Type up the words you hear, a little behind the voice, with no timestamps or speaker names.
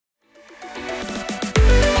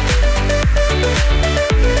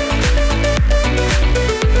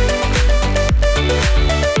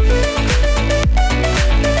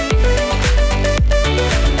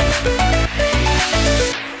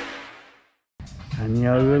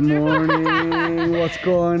Danielle, good morning. What's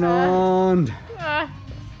going on?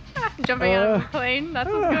 Jumping out of a plane. That's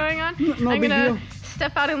what's going on. No I'm big gonna deal.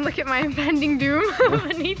 step out and look at my impending doom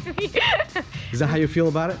beneath me. Is that how you feel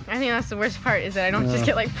about it? I think that's the worst part, is that I don't just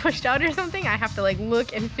get like pushed out or something. I have to like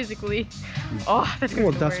look and physically. Oh, that's gonna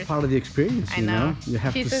be the that's worst. part of the experience. I know. You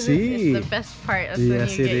have she to says see. it's the best part. That's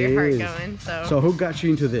yes, when you get your heart is. going. So who got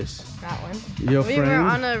you into this? That one. Your we friend? were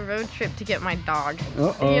on a road trip to get my dog.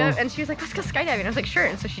 Uh-oh. Yeah, and she was like, let's go skydiving. I was like, sure.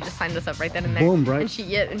 And so she just signed us up right then and there. Boom, right?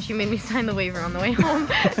 And she made me sign the waiver on the way home.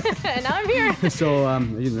 And now I'm here. So, are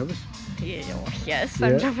you nervous? Yes,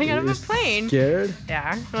 I'm jumping out of a plane. Scared?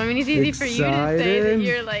 Yeah. Well, I mean, it's easy for you to say that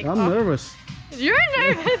you're like, I'm nervous. You're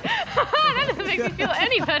nervous? That doesn't make me feel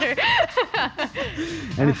any better.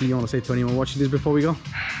 Anything you want to say to anyone watching this before we go?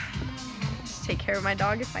 Just take care of my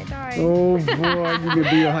dog if I die. Oh boy, give me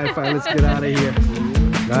a big high five. Let's get out of here.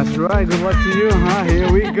 That's right. Good luck to you, huh?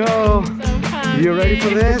 Here we go. So fun. You ready for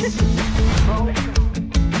this?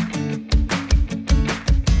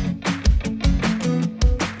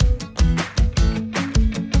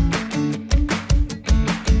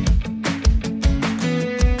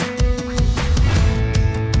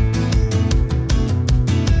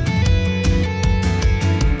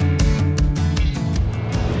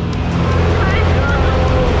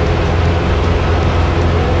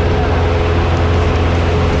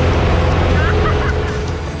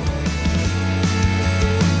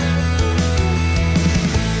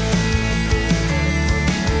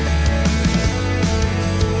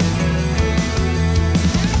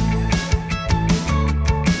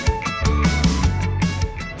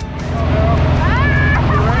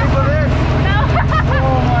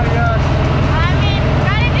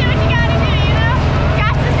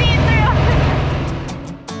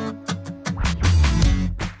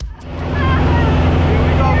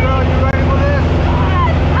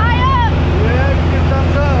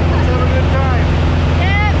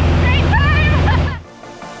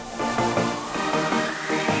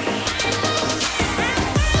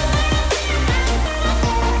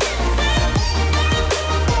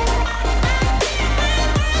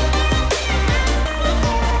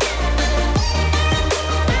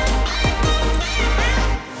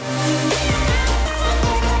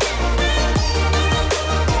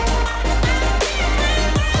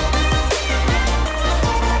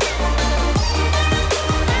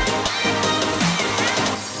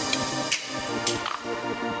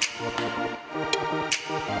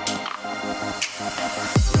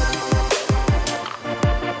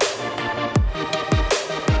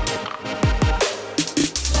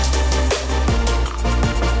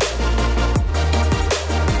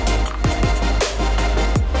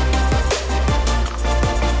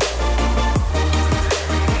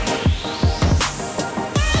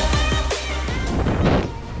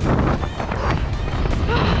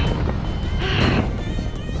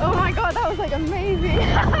 Like amazing.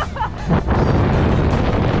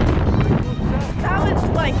 That was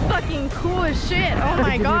like fucking cool as shit. Oh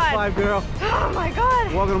my god. Give me 5, girl. Oh my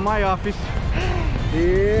god. Welcome to my office.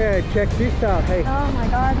 Yeah, check this out. Hey. Oh my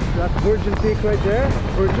god. That's Virgin Peak right there.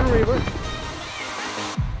 Virgin River.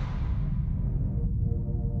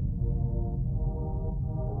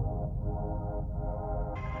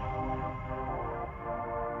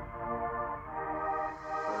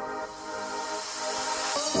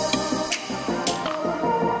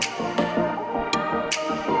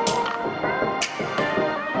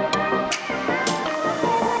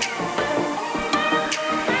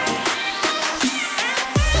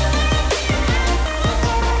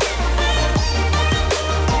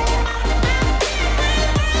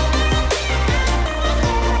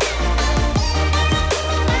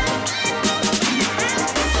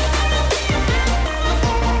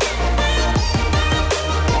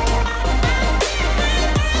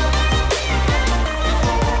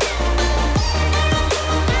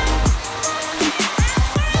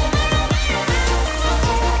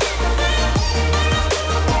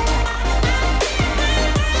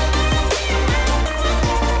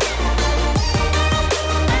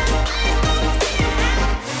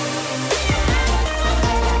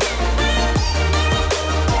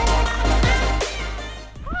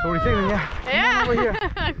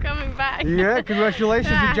 I'm coming back. Yeah,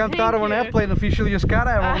 congratulations. You jumped out of an airplane, officially a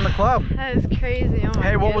skydiver on the club. That is crazy. Oh my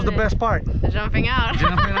Hey, what was the best part? The jumping out.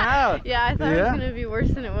 Jumping out. Yeah, I thought it was going to be worse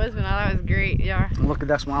than it was, but now that was great. Yeah. Look at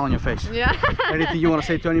that smile on your face. Yeah. Anything you want to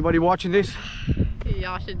say to anybody watching this?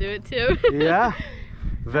 Y'all should do it too. Yeah?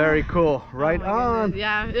 Very cool. Right on.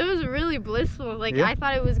 Yeah, it was really blissful. Like, I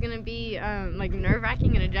thought it was going to be like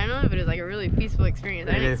nerve-wracking and adrenaline, but it was like a really peaceful experience.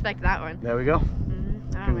 I didn't expect that one. There we go.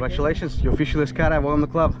 That Congratulations, you're officially a skydiver. Welcome to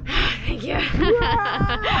the club. Thank you.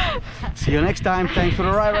 See you next time. Thanks for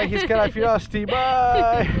the ride right here, Skydive Fyrosity.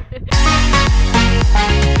 Bye.